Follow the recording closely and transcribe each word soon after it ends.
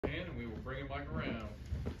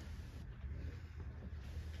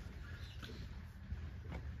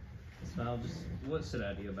Smael, just what stood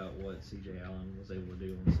out to you about what C.J. Allen was able to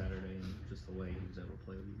do on Saturday and just the way he was able to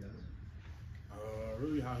play with you guys?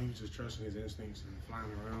 Really how he was just trusting his instincts and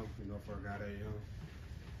flying around, you know, for a guy that young.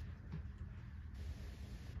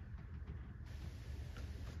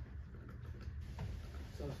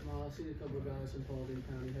 So, Smael, I've seen a couple of guys from Paulding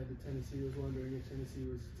County head to Tennessee. Was wondering if Tennessee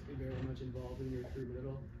was very much involved in your recruitment at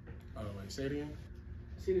all. Wait, say it again?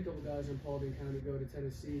 I've seen a couple of guys from Paulding County go to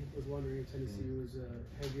Tennessee. Was wondering if Tennessee was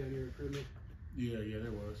heavy on your recruitment. Yeah,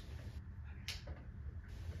 there was.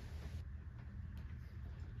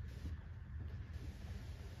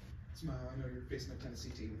 Smael, I know you're facing a Tennessee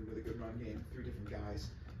team with a really good run game, 3 different guys.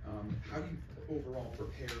 How do you overall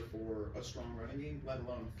prepare for a strong running game, let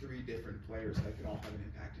alone 3 different players that can all have an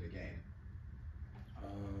impact in a game?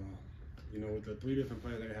 You know, with the 3 different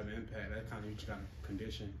players that have an impact, that kind of you just got to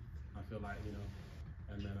condition, I feel like, you know.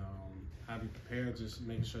 And then how to be prepared, just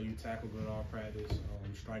making sure you tackle good all practice,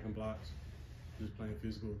 striking blocks, just playing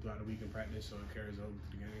physical throughout the week in practice so it carries over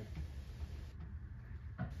to the game.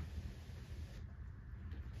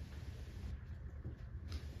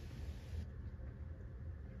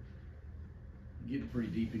 Getting pretty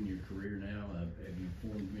deep in your career now, have you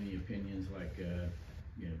formed many opinions like,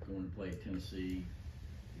 you know, going to play at Tennessee,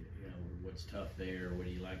 you know, what's tough there, what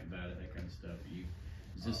do you like about it, that kind of stuff?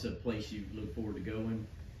 Is this a place you look forward to going?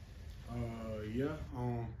 Yeah.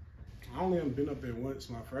 I only have been up there once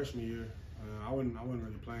my freshman year. I wasn't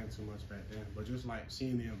really playing too much back then, but just like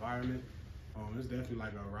seeing the environment, it's definitely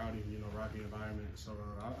like a rocky environment. So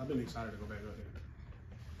I've been excited to go back up there.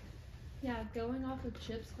 Yeah, going off of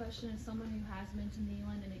Chip's question, as someone who has been to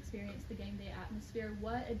Neyland and experienced the game day atmosphere,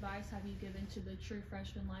 what advice have you given to the true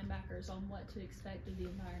freshman linebackers on what to expect of the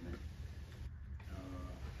environment?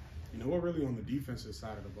 You know, we're really on the defensive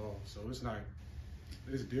side of the ball, so it's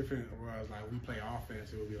different. Whereas like we play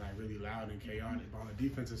offense, it would be like really loud and chaotic. But on the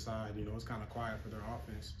defensive side, you know, it's kind of quiet for their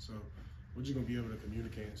offense. So we're just gonna be able to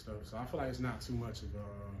communicate and stuff. So I feel like it's not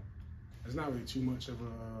really too much of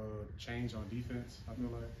a change on defense, I feel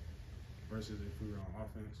like, versus if we were on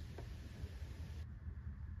offense.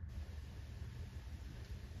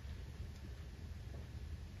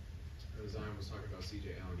 Zion was talking about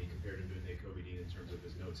C.J. Allen. He compared him to Nate Dean in terms of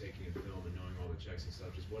his note-taking and film and knowing all the checks and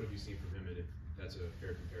stuff. Just what have you seen from him, and if that's a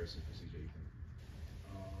fair comparison for C.J., you think?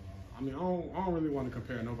 I mean, I don't really want to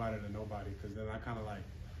compare nobody to nobody because then I kind of like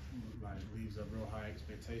leaves up real high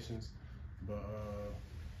expectations. But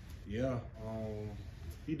yeah,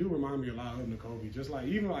 he do remind me a lot of Nakobe. Just like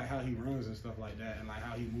even like how he runs and stuff like that, and like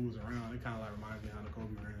how he moves around. It kind of like reminds me how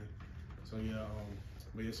Nakobe ran. So yeah,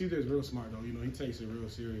 but yeah, CJ's real smart though. You know, he takes it real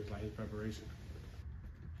serious, like his preparation.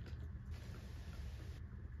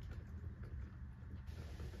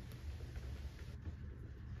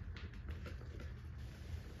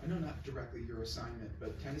 I know not directly your assignment,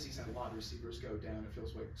 but Tennessee's had a lot of receivers go down. It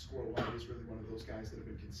feels like Squirrel White is really one of those guys that have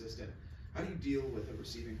been consistent. How do you deal with a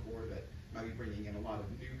receiving core that might be bringing in a lot of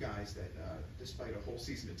new guys that, despite a whole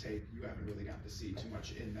season of tape, you haven't really gotten to see too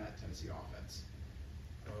much in that Tennessee offense?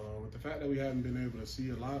 With the fact that we haven't been able to see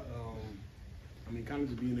a lot, I mean, kind of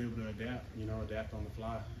just being able to adapt on the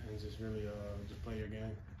fly and just really just play your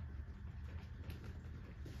game.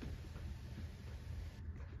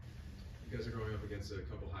 You guys are going up against a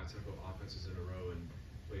couple high-tempo offenses in a row and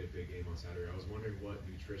played a big game on Saturday. I was wondering what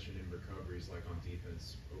nutrition and recovery is like on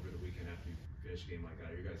defense over the weekend after you finish a game like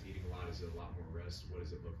that. Are you guys eating a lot? Is it a lot more rest? What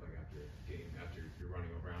does it look like after a game, after you're running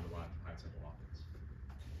around a lot of high-tempo offense?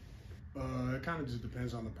 It kind of just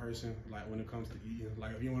depends on the person. Like when it comes to eating,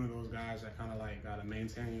 like if you're one of those guys that kind of like gotta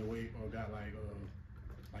maintain your weight or got like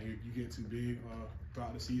you get too big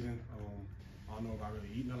throughout the season. I don't know if I really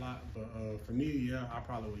eating a lot, but for me, yeah, I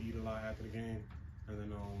probably would eat a lot after the game, and then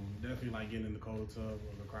definitely like getting in the cold tub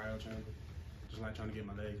or the cryo chamber, just like trying to get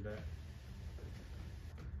my legs back.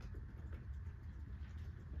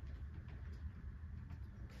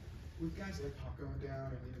 With guys like Pop going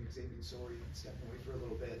down and even Xavier Sori stepping away for a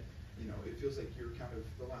little bit, you know, it feels like you're kind of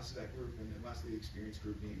the last of that group and the last of the experienced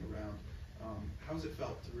group being around. How's it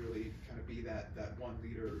felt to really kind of be that one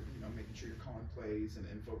leader, you know, making sure you're calling plays and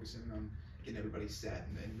focusing on getting everybody set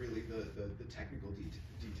and really the technical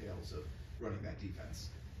details of running that defense?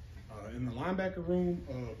 In the linebacker room,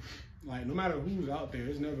 like no matter who's out there,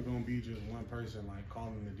 it's never gonna be just one person like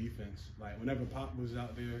calling the defense. Like whenever Pop was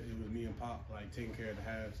out there, it was me and Pop like taking care of the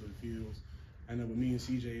halves of the fields. And then with me and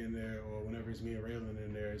CJ in there, or whenever it's me and Raylan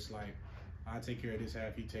in there, it's like I take care of this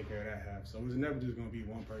half, he take care of that half. So it's never just gonna be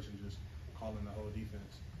one person just calling the whole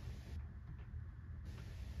defense.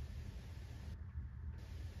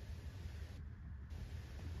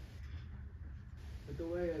 With the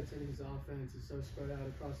way Tennessee's offense is so spread out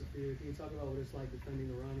across the field, can you talk about what it's like defending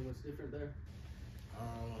the run and what's different there?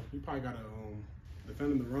 You probably got to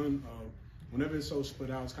defending the run. Whenever it's so split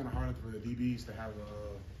out, it's kind of harder for the DBs to have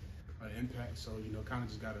an impact. So kind of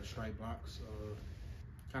just got to strike blocks.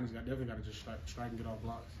 Definitely got to just strike and get off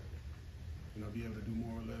blocks. Be able to do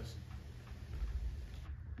more or less.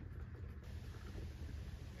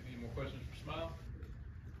 Any more questions for Smael?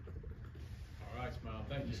 All right, Smael.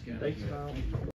 Thank you. Just kinda- Thanks, Kyle.